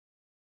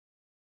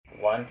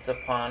Once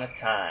upon a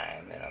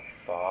time, in a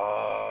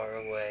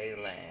faraway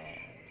land,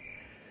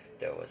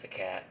 there was a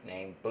cat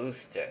named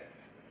Booster,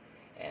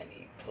 and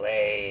he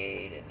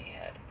played, and he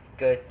had a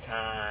good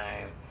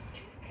time,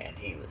 and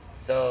he was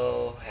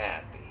so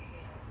happy.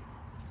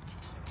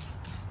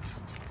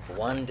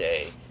 One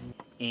day,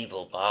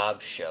 Evil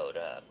Bob showed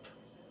up.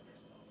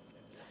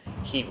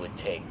 He would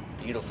take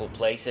beautiful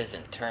places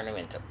and turn them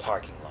into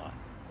parking lots.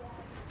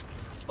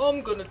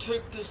 I'm gonna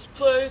take this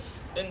place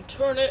and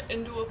turn it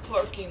into a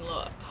parking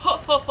lot. Ha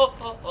ha ha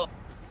ha ha.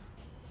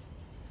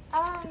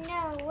 Oh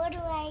no, what do?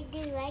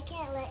 I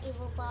can't let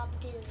Evil Bob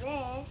do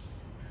this.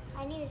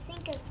 I need to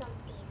think of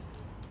something.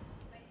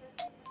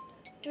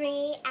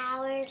 3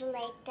 hours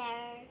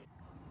later.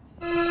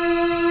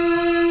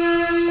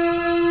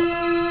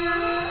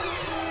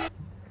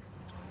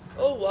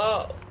 Oh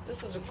wow,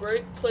 this is a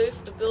great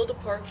place to build a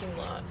parking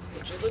lot.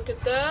 Would you look at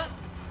that?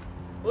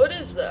 What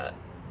is that?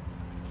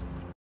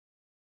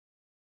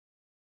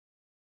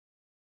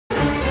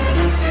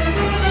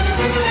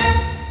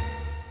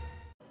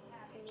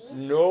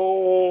 No!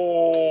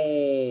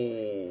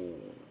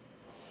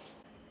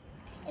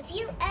 If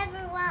you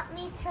ever want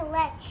me to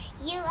let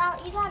you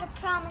out, you gotta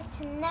promise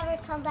to never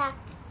come back.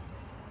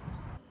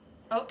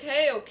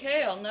 Okay,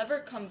 I'll never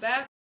come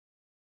back.